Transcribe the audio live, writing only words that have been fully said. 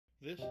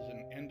This is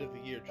an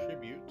end-of-the-year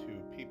tribute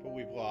to people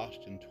we've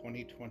lost in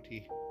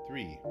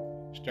 2023,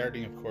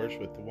 starting, of course,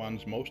 with the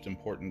ones most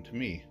important to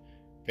me,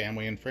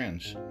 family and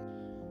friends.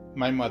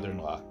 My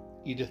mother-in-law,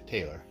 Edith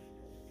Taylor,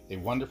 a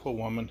wonderful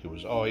woman who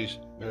was always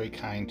very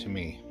kind to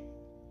me.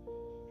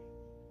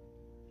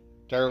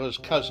 Darla's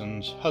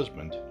cousin's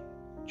husband,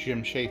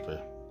 Jim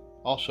Schaefer,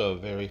 also a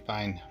very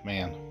fine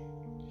man.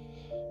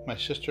 My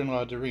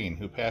sister-in-law, Doreen,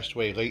 who passed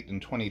away late in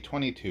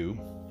 2022,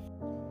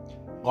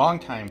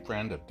 longtime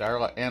friend of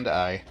Darla and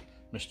I,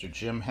 Mr.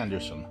 Jim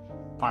Henderson,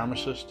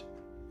 pharmacist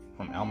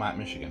from Elmont,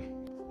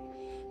 Michigan.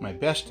 My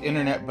best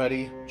internet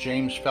buddy,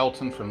 James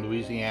Felton from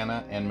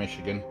Louisiana and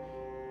Michigan.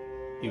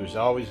 He was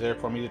always there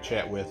for me to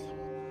chat with.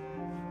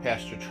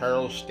 Pastor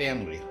Charles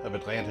Stanley of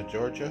Atlanta,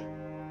 Georgia,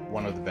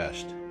 one of the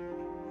best.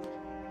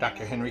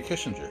 Dr. Henry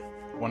Kissinger,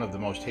 one of the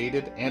most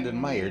hated and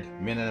admired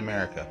men in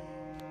America.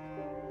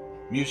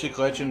 Music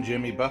legend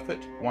Jimmy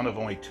Buffett, one of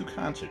only 2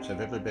 concerts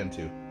I've ever been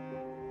to.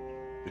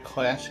 The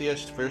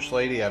classiest First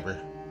Lady ever,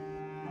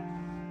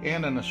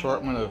 and an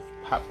assortment of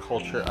pop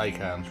culture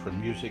icons from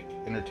music,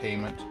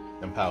 entertainment,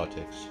 and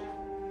politics.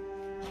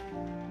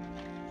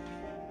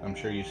 I'm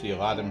sure you see a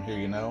lot of them here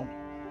you know,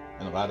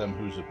 and a lot of them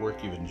whose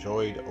work you've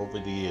enjoyed over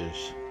the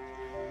years.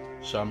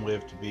 Some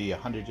lived to be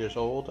 100 years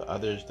old,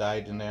 others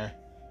died in their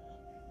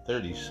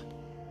 30s.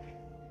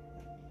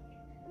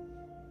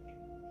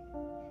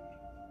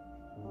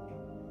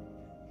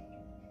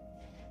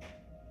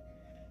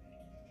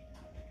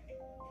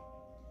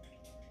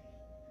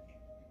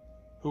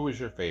 Who was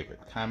your favorite?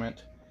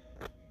 Comment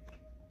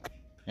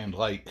and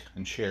like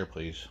and share,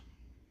 please.